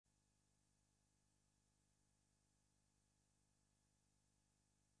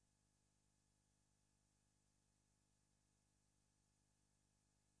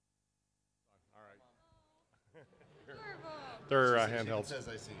They're handheld. It says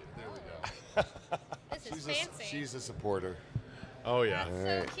I see it. There we go. This is fancy. She's a supporter. Oh, yeah.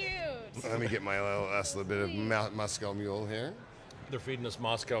 That's so cute. Let me get my last little bit of Moscow Mule here. They're feeding us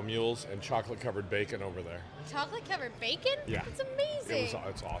Moscow mules and chocolate-covered bacon over there. Chocolate-covered bacon? Yeah. That's amazing.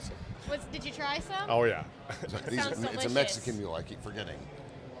 It's awesome. Did you try some? Oh, yeah. Sounds It's a delicious. Mexican mule. I keep forgetting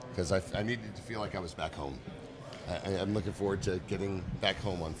because I needed to feel like I was back home. I'm looking forward to getting back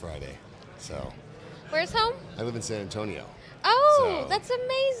home on Friday. So. Where's home? I live in San Antonio. Oh, So, that's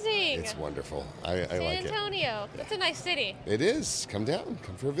amazing. It's wonderful. I like it. San Antonio. That's a nice city. It is. Come down.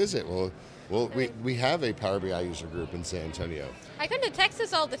 Come for a visit. We have a Power BI user group in San Antonio. I come to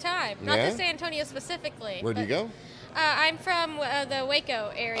Texas all the time. Not Yeah? to San Antonio specifically. Where do you go? I'm from the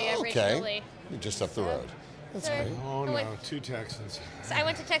Waco area originally. You're just up the road. That's So- great. Oh, Oh, wait. no. 2 Texans. So I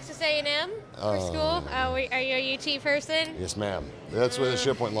went to Texas A&M for school. Are you a UT person? Yes, ma'am. That's where the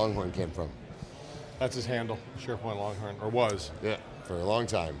SharePoint Longhorn came from. That's his handle, SharePoint Longhorn, or was. Yeah, for a long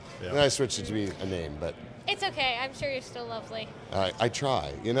time. Yeah. Then I switched it to be a name, but It's okay. I'm sure you're still lovely. I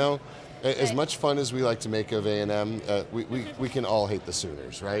try. You know, as Good. much fun as we like to make of A&M, we can all hate the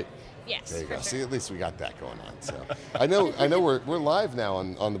Sooners, right? Yes, There you for go. sure. See, at least we got that going on. So I know we're live now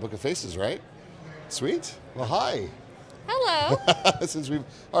on the Book of Faces, right? Sweet. Well, hi. Hello. Since we've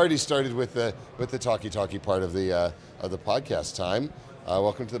already started with the talkie part of the podcast time,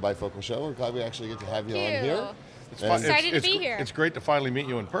 welcome to the Bifocal Show. We're glad we actually get to have you on here. It's And- Excited to be here. It's great to finally meet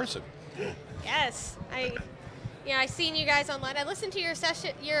you in person. Yes, I seen you guys online. I listened to your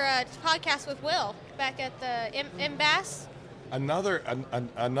podcast with Will back at the MBAS. Another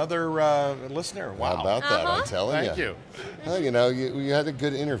listener. Wow. How about that? I'm telling Thank you. Well, you had a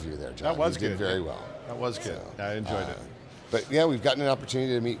good interview there, John. That was you good. did very well. That was good. I enjoyed it. But yeah, we've gotten an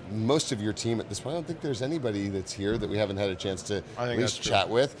opportunity to meet most of your team at this point. I don't think there's anybody that's here that we haven't had a chance to I at think least that's true. chat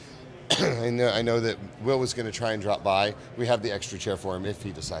with. I know that Will was going to try and drop by. We have the extra chair for him if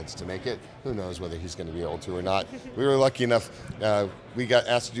he decides to make it. Who knows whether he's going to be able to or not. We were lucky enough, we got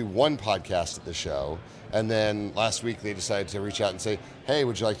asked to do one podcast at the show. And then last week they decided to reach out and say, hey,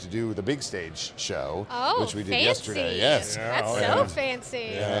 would you like to do the big stage show? Oh, which we did fancy. yesterday. Yes. Yeah, That's oh, so yeah. fancy.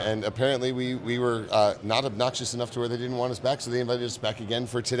 And apparently we were not obnoxious enough to where they didn't want us back, so they invited us back again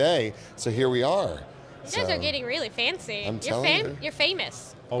for today. So here we are. You guys are getting really fancy. I'm telling you. You're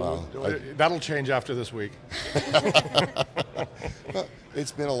famous. Oh, Well, that'll change after this week. Well,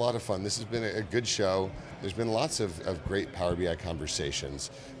 it's been a lot of fun. This has been a good show. There's been lots of great Power BI conversations.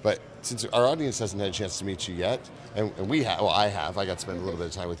 But since our audience hasn't had a chance to meet you yet, and we have, well, I have. I got to spend a little bit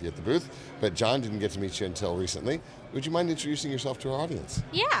of time with you at the booth, but John didn't get to meet you until recently. Would you mind introducing yourself to our audience?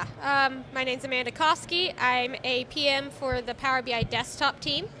 Yeah. My name's Amanda Cofksy. I'm a PM for the Power BI desktop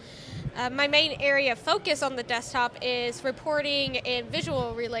team. My main area of focus on the desktop is reporting and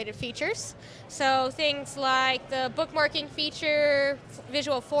visual related features. So things like the bookmarking feature,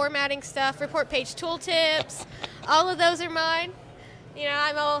 visual formatting stuff, report page tooltips, all of those are mine. You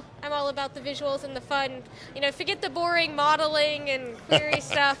know, I'm all about the visuals and the fun. You know, forget the boring modeling and query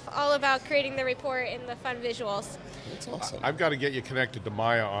stuff, all about creating the report and the fun visuals. That's awesome. I've got to get you connected to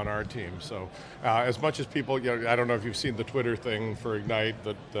Maya on our team. So as much as people, I don't know if you've seen the Twitter thing for Ignite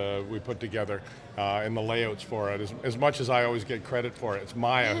that we put together and the layouts for it. As much as I always get credit for it, it's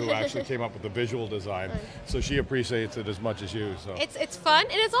Maya who actually came up with the visual design. So she appreciates it as much as you. So It's fun,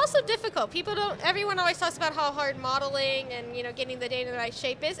 and it's also difficult. Everyone always talks about how hard modeling and getting the data in the right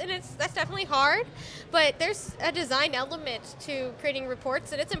shape is, and that's definitely hard. But there's a design element to creating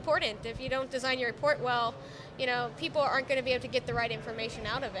reports, and it's important. If you don't design your report well, people aren't going to be able to get the right information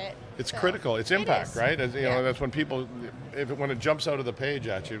out of it. it's So, critical. It's it impact, is. right? Yeah. That's when people, when it jumps out of the page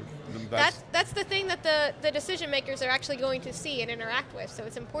at you. That's the thing that the decision makers are actually going to see and interact with. So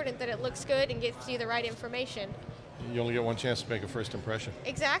it's important that it looks good and gets you the right information. You only get one chance to make a first impression.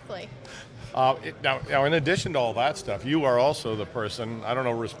 Exactly. Now, in addition to all that stuff, you are also the person, I don't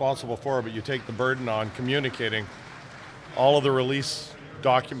know, responsible for, but you take the burden on communicating all of the release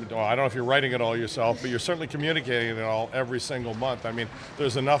document. Well, I don't know if you're writing it all yourself, but you're certainly communicating it all every single month. I mean,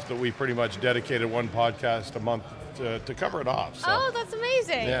 there's enough that we pretty much dedicated one podcast a month to cover it off. So. Oh, that's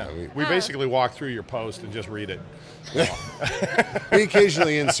amazing. Yeah, we basically walk through your post and just read it. We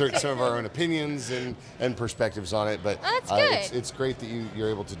occasionally insert some of our own opinions and perspectives on it, but Oh, that's good. it's great that you're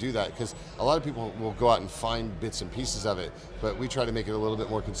able to do that, because a lot of people will go out and find bits and pieces of it, but we try to make it a little bit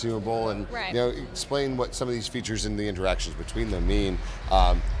more consumable and Right. explain what some of these features and the interactions between them mean.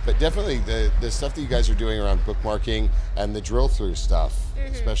 But definitely the stuff that you guys are doing around bookmarking and the drill through stuff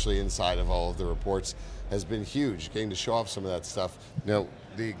especially inside of all of the reports, has been huge. Getting to show off some of that stuff.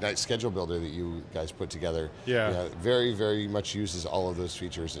 The Ignite schedule builder that you guys put together, very, very much uses all of those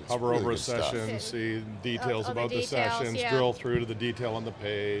features. It's Hover really over a good stuff. session, see details All the about the details, sessions, yeah. drill through to the detail on the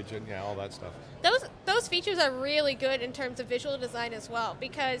page, and all that stuff. Those features are really good in terms of visual design as well,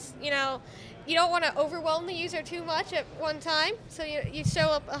 because you don't want to overwhelm the user too much at one time. So you show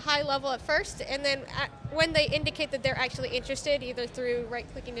up a high level at first, and then when they indicate that they're actually interested, either through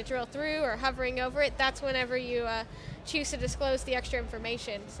right-clicking to drill through or hovering over it, that's whenever you choose to disclose the extra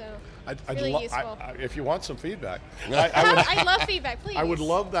information. So it's really useful. If you want some feedback, I love feedback, please. I would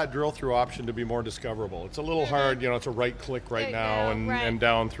love that drill through option to be more discoverable. It's a little hard, it's a right click right now and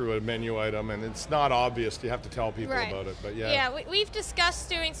down through a menu item, and it's not obvious. You have to tell people about it, but yeah. Yeah, we've discussed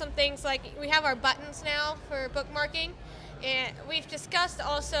doing some things like we have our buttons now for bookmarking, and we've discussed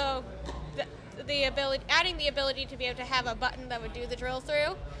also adding the ability to be able to have a button that would do the drill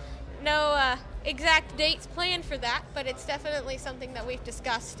through. No exact dates planned for that, but it's definitely something that we've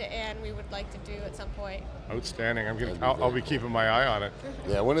discussed and we would like to do at some point. Outstanding. I'll be keeping my eye on it.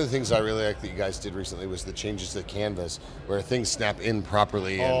 Yeah, one of the things I really like that you guys did recently was the changes to the canvas, where things snap in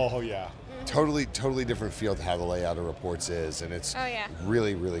properly. Oh, yeah. Totally different feel to how the layout of reports is, and it's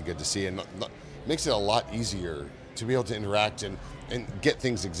really, really good to see, and makes it a lot easier to be able to interact and get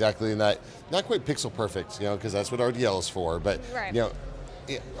things exactly in that, not quite pixel perfect, because that's what RDL is for, but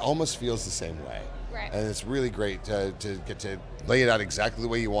it almost feels the same way. Right. And it's really great to get to lay it out exactly the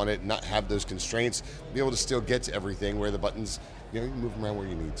way you want it, not have those constraints, be able to still get to everything where the buttons, you can move them around where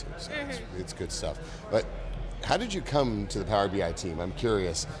you need to. So it's good stuff. But how did you come to the Power BI team? I'm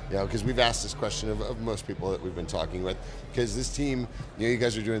curious, because we've asked this question of most people that we've been talking with, because this team, you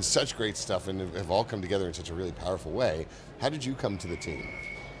guys are doing such great stuff and have all come together in such a really powerful way. How did you come to the team?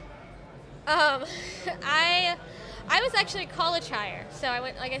 I was actually a college hire, so I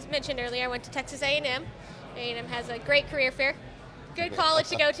went, like I mentioned earlier, I went to Texas A&M. A&M has a great career fair. Good college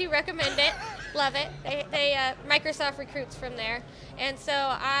to go to, recommend it, love it. Microsoft recruits from there, and so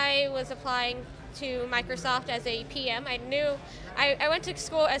I was applying to Microsoft as a PM. I went to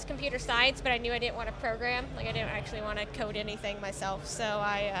school as computer science, but I knew I didn't want to program. I didn't actually want to code anything myself, so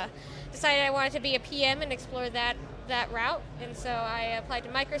I decided I wanted to be a PM and explore that route, and so I applied to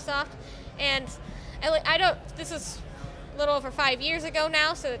Microsoft, and this is a little over 5 years ago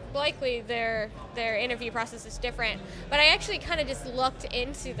now, so likely their interview process is different. But I actually kind of just looked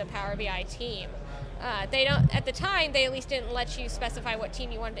into the Power BI team. At the time, they at least didn't let you specify what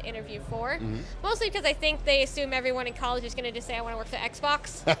team you wanted to interview for. Mostly because I think they assume everyone in college is going to just say, I want to work for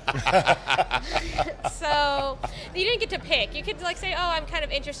Xbox. So you didn't get to pick. You could say, oh, I'm kind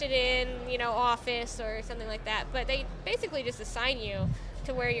of interested in, Office or something like that. But they basically just assign you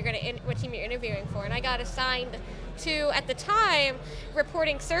to where you're what team you're interviewing for. And I got assigned to, at the time,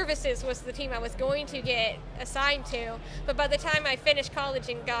 reporting services was the team I was going to get assigned to. But by the time I finished college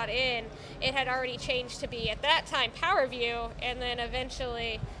and got in, it had already changed to be, at that time, Power View, and then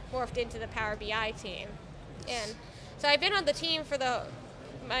eventually morphed into the Power BI team. And so I've been on the team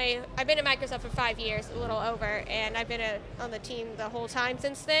I've been at Microsoft for 5 years, a little over, and I've been on the team the whole time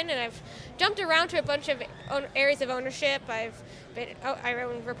since then, and I've jumped around to a bunch of areas of ownership. I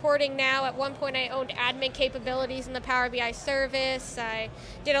own reporting now. At one point I owned admin capabilities in the Power BI service. I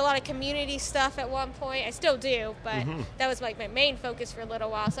did a lot of community stuff at one point. I still do, but that was my main focus for a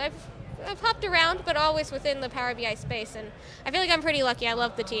little while. So I've hopped around, but always within the Power BI space, and I feel like I'm pretty lucky. I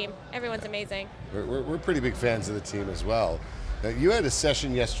love the team. Everyone's amazing. We're pretty big fans of the team as well. Now, you had a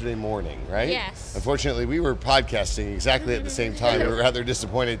session yesterday morning, right? Yes. Unfortunately, we were podcasting exactly at the same time. We were rather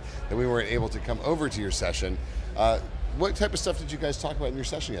disappointed that we weren't able to come over to your session. What type of stuff did you guys talk about in your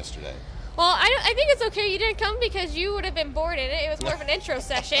session yesterday? Well, I think it's okay you didn't come because you would have been bored in it. It was more of an intro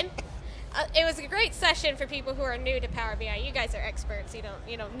session. It was a great session for people who are new to Power BI. You guys are experts. You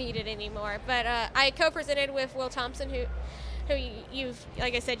don't need it anymore. But I co-presented with Will Thompson, who you've,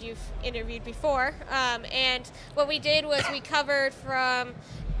 like I said, you've interviewed before. And what we did was we covered from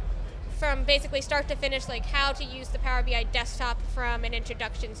basically start to finish, how to use the Power BI desktop from an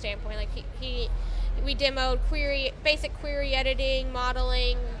introduction standpoint. We demoed basic query editing,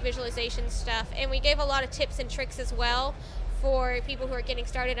 modeling, visualization stuff, and we gave a lot of tips and tricks as well for people who are getting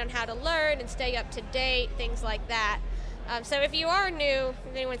started on how to learn and stay up to date, things like that. So if you are new,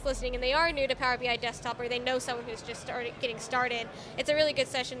 if anyone's listening and they are new to Power BI Desktop, or they know someone who's just getting started, it's a really good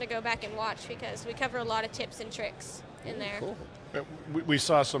session to go back and watch because we cover a lot of tips and tricks. in there. Cool. We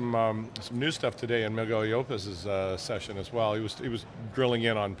saw some new stuff today in Miguel Lopez's session as well. He was drilling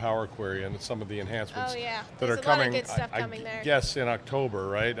in on Power Query and some of the enhancements Oh yeah, that there's are a lot coming. of good stuff coming there. Yes, in October,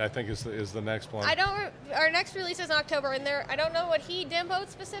 right? I think is the next one. Our next release is in October, and I don't know what he demoed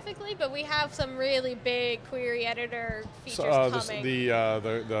specifically, but we have some really big query editor features coming.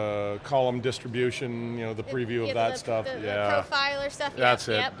 The column distribution, the preview of that stuff. The profiler stuff. That's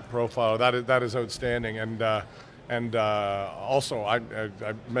it. Yep. The profile. That is outstanding. And also, I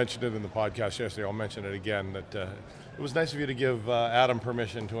mentioned it in the podcast yesterday. I'll mention it again. That it was nice of you to give Adam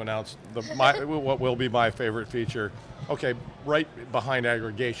permission to announce what will be my favorite feature. Okay, right behind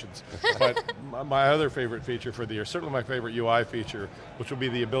aggregations. But my other favorite feature for the year, certainly my favorite UI feature, which will be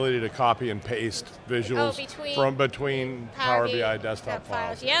the ability to copy and paste visuals from between Power BI desktop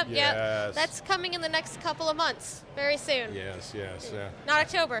files. Yep, yes. Yep. That's coming in the next couple of months, very soon. Yes, yeah. Not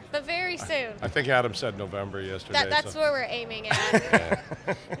October, but very soon. I think Adam said November yesterday. That's where we're aiming at.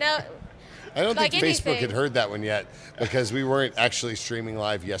 No. I don't think anything. Facebook had heard that one yet because we weren't actually streaming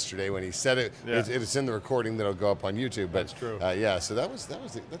live yesterday when he said it. Yeah. It's in the recording that'll go up on YouTube. But that's true. So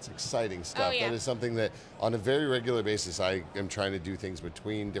that's exciting stuff. Oh, yeah. That is something that on a very regular basis I am trying to do things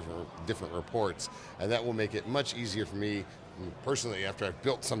between different reports, and that will make it much easier for me personally after I've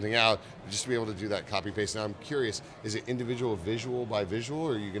built something out, just to be able to do that copy paste. Now I'm curious, is it individual visual by visual,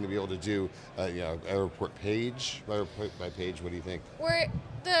 or are you going to be able to do a report page by page? What do you think?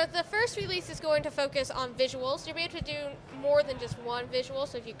 The first release is going to focus on visuals. You'll be able to do more than just one visual,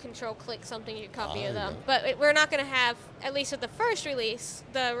 so if you control-click something, you copy of them. But we're not going to have, at least with the first release,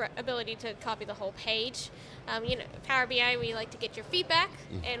 the ability to copy the whole page. Power BI, we like to get your feedback,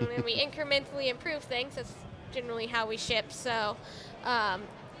 and when we incrementally improve things, that's generally how we ship. So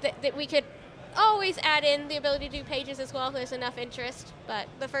that we could always add in the ability to do pages as well if there's enough interest. But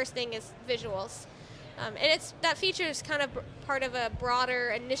the first thing is visuals. And that feature is kind of part of a broader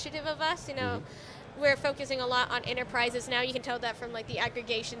initiative of us. We're focusing a lot on enterprises now. You can tell that from like the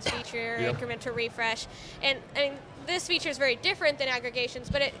aggregations feature, incremental refresh, and this feature is very different than aggregations,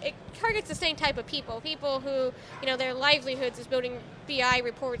 but it targets the same type of people who their livelihoods is building BI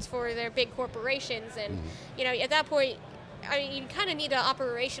reports for their big corporations, and at that point, you kind of need to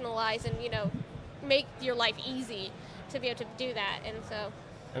operationalize and make your life easy to be able to do that, and so.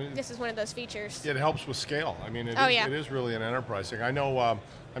 This is one of those features. It helps with scale. I mean, it is really an enterprise thing. I know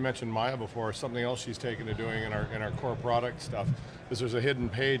I mentioned Maya before. Something else she's taken to doing in our core product stuff is there's a hidden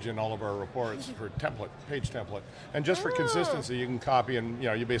page in all of our reports for page template. And just for consistency, you can copy and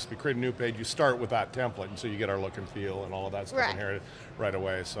you basically create a new page. You start with that template, and so you get our look and feel and all of that stuff inherited right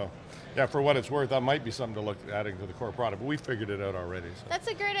away. So, yeah, for what it's worth, that might be something to look at adding to the core product. But we figured it out already. So. That's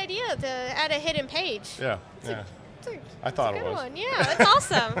a great idea to add a hidden page. Yeah. I thought it was. One. Yeah, that's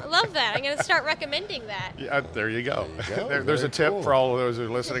awesome. I love that. I'm going to start recommending that. Yeah, there you go. There's a tip for all of those who are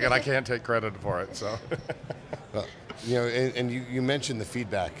listening, and I can't take credit for it. So, and you mentioned the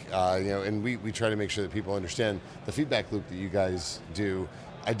feedback, and we try to make sure that people understand the feedback loop that you guys do.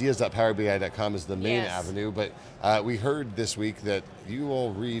 Ideas.powerbi.com is the main avenue, but we heard this week that you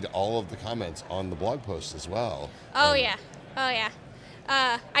all read all of the comments on the blog post as well. Oh yeah.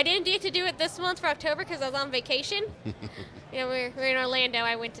 I didn't get to do it this month for October because I was on vacation. We're in Orlando.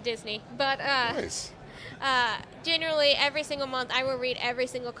 I went to Disney. But nice. Generally, every single month, I will read every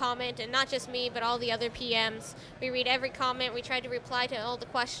single comment, and not just me, but all the other PMs. We read every comment. We try to reply to all the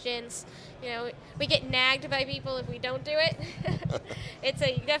questions. We get nagged by people if we don't do it. It's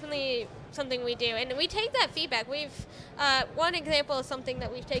definitely something we do, and we take that feedback. We've one example of something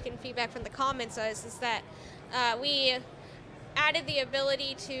that we've taken feedback from the comments is that we added the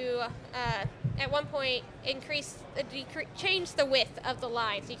ability to, at one point, change the width of the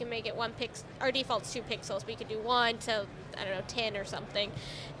line. So you can make it 1 pixel. Our default's 2 pixels, but you could do 1 to, 10 or something.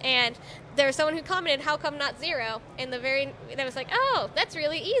 And there was someone who commented, "How come not 0?" And I was like, "Oh, that's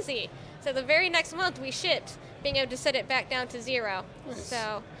really easy." So the very next month we shipped being able to set it back down to 0. Nice.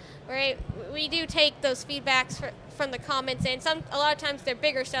 So, we do take those feedbacks from the comments, and a lot of times they're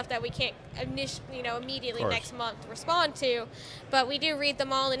bigger stuff that we can't immediately next month respond to, but we do read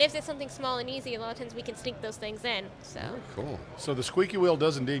them all, and if it's something small and easy, a lot of times we can sneak those things in. So cool. So the squeaky wheel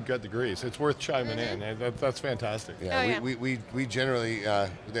does indeed get the grease. It's worth chiming in. That's fantastic. Yeah, we generally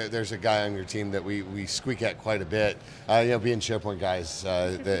there's a guy on your team that we squeak at quite a bit. Being SharePoint guys,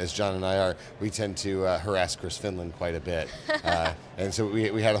 as John and I are, we tend to harass Chris Finland quite a bit, and so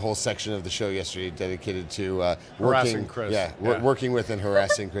we had a whole section of the show yesterday dedicated to harassing Chris. Working with and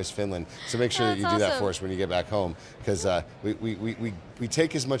harassing Chris Finland. So make sure that you do that for us when you get back home, because we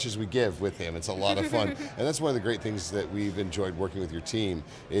take as much as we give with him. It's a lot of fun, and that's one of the great things that we've enjoyed working with your team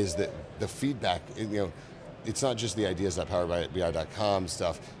is that the feedback. it's not just the ideas.powerbi.com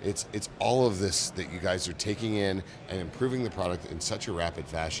stuff. It's all of this that you guys are taking in and improving the product in such a rapid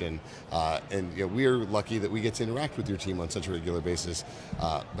fashion. And we're lucky that we get to interact with your team on such a regular basis.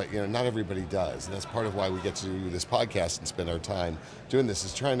 But not everybody does, and that's part of why we get to do this podcast and spend our time doing this,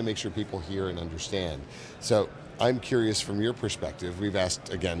 is trying to make sure people hear and understand. So I'm curious from your perspective. We've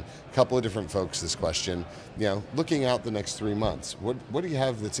asked, again, a couple of different folks this question. Looking out the next 3 months, what do you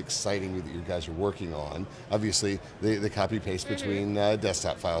have that's exciting you that you guys are working on? Obviously, the copy-paste between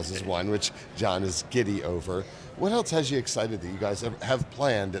desktop files is one, which John is giddy over. What else has you excited that you guys have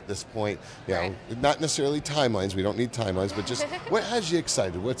planned at this point? Right. Not necessarily timelines. We don't need timelines, but just what has you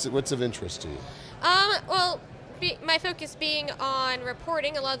excited? What's of interest to you? Well, my focus being on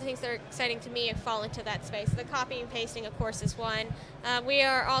reporting, a lot of the things that are exciting to me fall into that space. The copy and pasting, of course, is one. We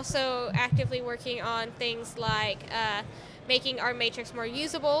are also actively working on things like making our matrix more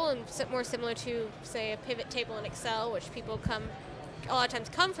usable and more similar to, say, a pivot table in Excel, which people a lot of times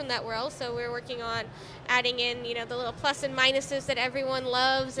come from that world. So we're working on adding in, the little plus and minuses that everyone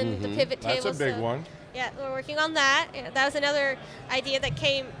loves in the pivot table. That's a big one. Yeah, we're working on that. That was another idea that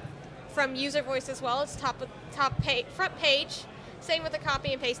came from user voice as well. It's front page. Same with the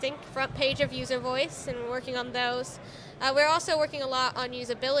copy and pasting, front page of user voice, and we're working on those. We're also working a lot on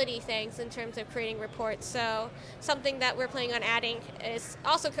usability things in terms of creating reports. So something that we're planning on adding is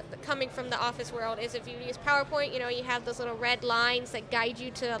also coming from the Office world is if you use PowerPoint, you have those little red lines that guide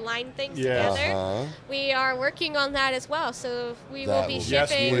you to align things together. We are working on that as well. So we will be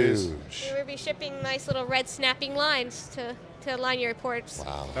shipping nice little red snapping lines to align your reports.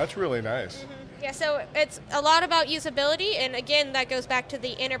 Wow. That's really nice. Yeah, so it's a lot about usability, and again, that goes back to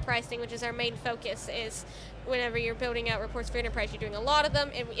the enterprise thing, which is our main focus, is whenever you're building out reports for enterprise, you're doing a lot of them,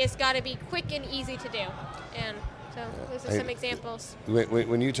 and it's got to be quick and easy to do. And so those are some examples.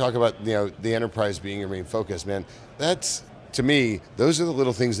 When you talk about the enterprise being your main focus, man, that's, to me, those are the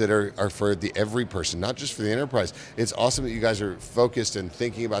little things that are for every person, not just for the enterprise. It's awesome that you guys are focused and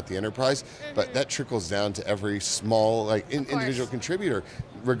thinking about the enterprise, but that trickles down to every small, individual contributor,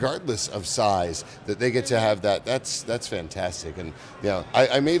 regardless of size, that they get to have that. That's fantastic. And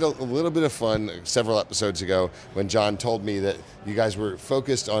I made a little bit of fun several episodes ago when John told me that you guys were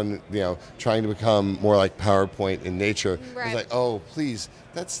focused on trying to become more like PowerPoint in nature. Right. I was like, oh, please,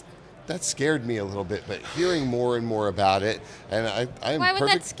 that scared me a little bit, but hearing more and more about it, and I'm Why would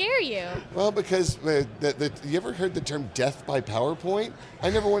that scare you? Well, because you ever heard the term death by PowerPoint? I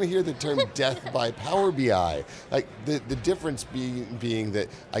never want to hear the term death by Power BI. Like the difference being that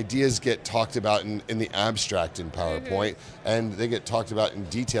ideas get talked about in the abstract in PowerPoint, and they get talked about in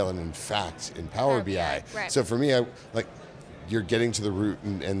detail and in fact in Power BI. Right. So for me, you're getting to the root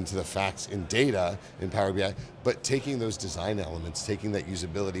and to the facts in data in Power BI, but taking those design elements, taking that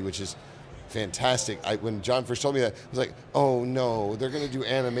usability, which is fantastic. When John first told me that, I was like, oh no, they're going to do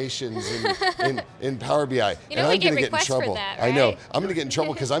animations in Power BI. And I'm going to get get in requests trouble. for that, right? I know. I'm going to get in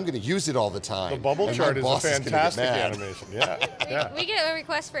trouble because I'm going to use it all the time. The bubble and chart my is a boss gonna get fantastic mad. animation. Yeah. We get a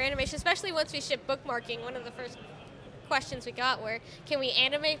request for animation, especially once we ship bookmarking. One of the first questions we got were, can we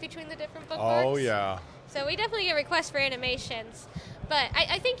animate between the different bookmarks? Oh yeah. So we definitely get requests for animations, but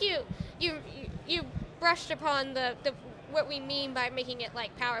I think you brushed upon the what we mean by making it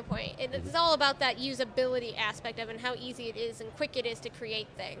like PowerPoint. It's all about that usability aspect of it and how easy it is and quick it is to create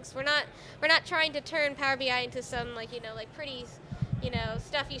things. We're not trying to turn Power BI into some pretty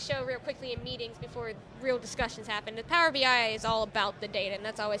stuff you show real quickly in meetings before real discussions happen. The Power BI is all about the data, and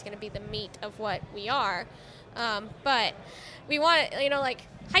that's always going to be the meat of what we are. But we want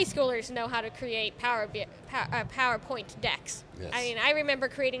high schoolers know how to create PowerPoint decks. Yes. I mean, I remember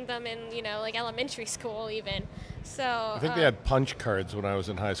creating them in elementary school even. So I think they had punch cards when I was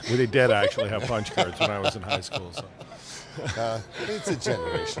in high school. They did actually have punch cards when I was in high school. So. It's a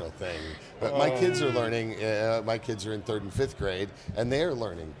generational thing. But my kids are learning. My kids are in 3rd and 5th grade, and they are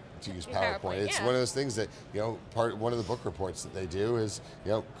learning to use PowerPoint. It's one of those things that one of the book reports that they do is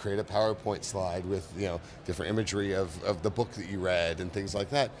create a PowerPoint slide with different imagery of the book that you read and things like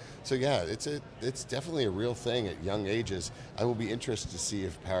that. So yeah, it's definitely a real thing at young ages. I will be interested to see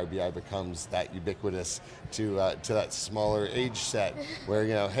if Power BI becomes that ubiquitous to that smaller age set where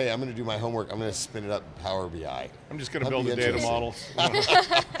hey, I'm going to do my homework, I'm going to spin it up in Power BI. I'm just going to build a data model,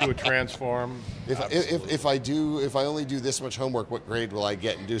 do a transform. If I only do this much homework, what grade will I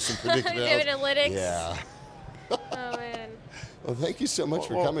get, and do some predictive analytics. Yeah. Oh man. Well, thank you so much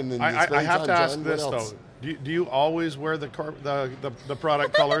for coming and I spending have time, to ask John. this What else? though. Do you always wear the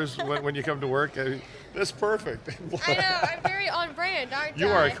product colors when you come to work? That's perfect. I know, I'm very on brand, aren't You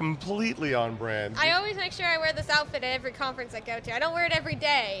I? are completely on brand. I always make sure I wear this outfit at every conference I go to. I don't wear it every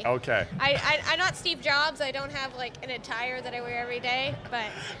day. Okay. I'm not Steve Jobs. I don't have like an attire that I wear every day, but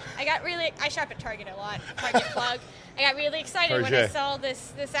I shop at Target a lot. Target plug. I got really excited when I Target. saw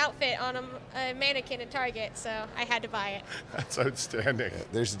this outfit on a mannequin at Target, so I had to buy it. That's outstanding.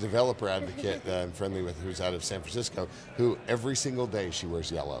 There's a developer advocate that I'm friendly with who's out of San Francisco who every single day she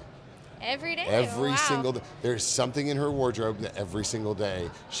wears yellow. Every day? Every Wow. single day. There's something in her wardrobe that every single day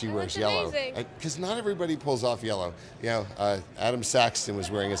she Oh, wears that's yellow. amazing. Because not everybody pulls off yellow. You know, Adam Saxton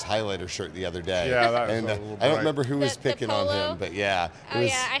was wearing his highlighter shirt the other day. Yeah, that was and a little I don't bright. remember who was The picking on polo? him, but yeah. Oh it was,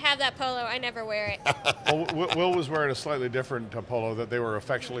 yeah, I have that polo. I never wear it. Well, Will was wearing a slightly different polo that they were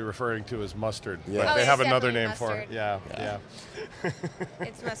affectionately referring to as mustard. Yeah. But Oh, they it's have another definitely name for it. mustard. Yeah.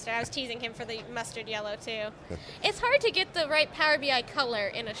 It's mustard. I was teasing him for the mustard yellow too. It's hard to get the right Power BI color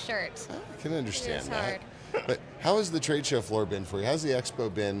in a shirt. I can understand It's that. hard. But how has the trade show floor been for you? How's the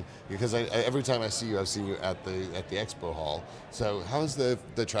expo been? Because every time I see you, I've seen you at the expo hall. So how's the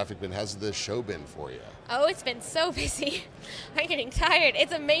traffic been? How's the show been for you? Oh, it's been so busy. I'm getting tired.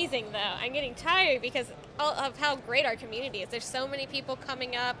 It's amazing though. I'm getting tired because of how great our community is. There's so many people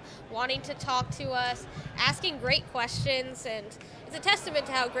coming up, wanting to talk to us, asking great questions, and it's a testament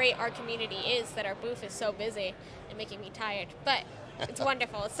to how great our community is that our booth is so busy and making me tired. But it's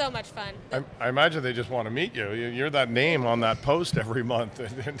wonderful. It's so much fun. I imagine they just want to meet you. You're that name on that post every month.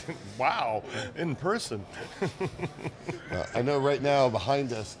 Wow, in person. I know right now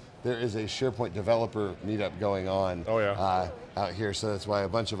behind us there is a SharePoint developer meetup going on. Oh, yeah. Out here, so that's why a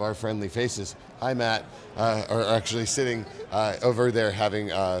bunch of our friendly faces, hi Matt, are actually sitting over there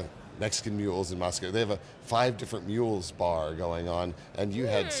having Mexican mules in Moscow. They have a 5 different mules bar going on, and you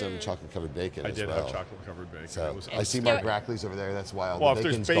had some chocolate covered bacon I as did well. have chocolate covered bacon. So It was I see Mark Rackley's over there. That's wild. Well, The if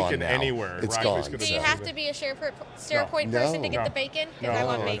there's bacon's bacon gone now. anywhere, it's Rackley's gone. gonna Do be you so- have to be a SharePoint person to get No. the bacon? Because No. I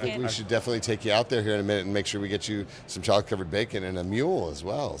want I think bacon. we should definitely take you out there here in a minute and make sure we get you some chocolate covered bacon and a mule as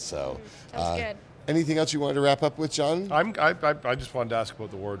well. So Sounds good. anything else you wanted to wrap up with, John? I just wanted to ask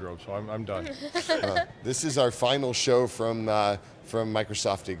about the wardrobe, so I'm done. This is our final show from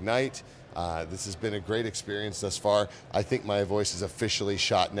Microsoft Ignite. This has been a great experience thus far. I think my voice is officially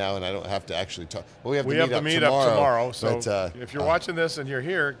shot now, and I don't have to actually talk. Well, We have the meetup tomorrow, so but, if you're watching this and you're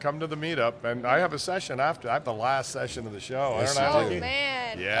here, come to the meetup. And I have a session after. I have the last session of the show. Yes, I don't you have do. Oh to.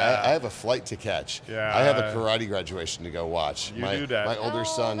 man. Yeah. I have a flight to catch. Yeah. I have a karate graduation to go watch. You do that. My older Oh,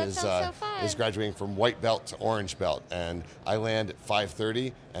 son that is sounds so fun. is graduating from white belt to orange belt, and I land at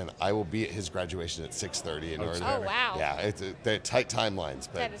 5:30, and I will be at his graduation at 6:30 in order. Oh wow. Yeah, they're tight timelines,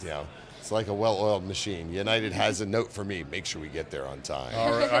 but That is- you know, it's like a well-oiled machine. United has a note for me: make sure we get there on time.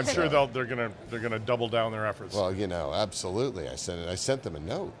 All right, I'm sure they're gonna double down their efforts. Well, you know, absolutely. I sent them a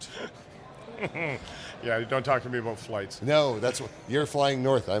note. Yeah, don't talk to me about flights. No, that's what you're flying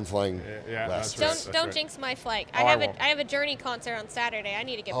north. I'm flying Yeah, west. that's right. Don't jinx my flight. Oh, I won't. I have a Journey concert on Saturday. I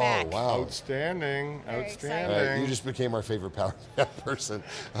need to get Oh back. wow! Outstanding, Very outstanding. exciting. All right, you just became our favorite Power BI person.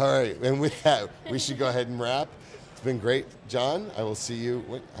 All right, and with that, we should go ahead and wrap. It's been great, John. I will see you.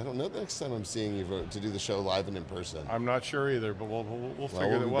 I don't know the next time I'm seeing you to do the show live and in person. I'm not sure either, but we'll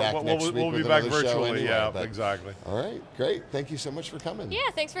figure we'll that. be back next week We'll be with back another show virtually. anyway, Yeah, but- exactly. All right, great. Thank you so much for coming. Yeah,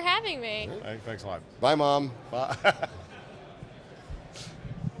 thanks for having me. Thanks a lot. Bye, Mom. Bye.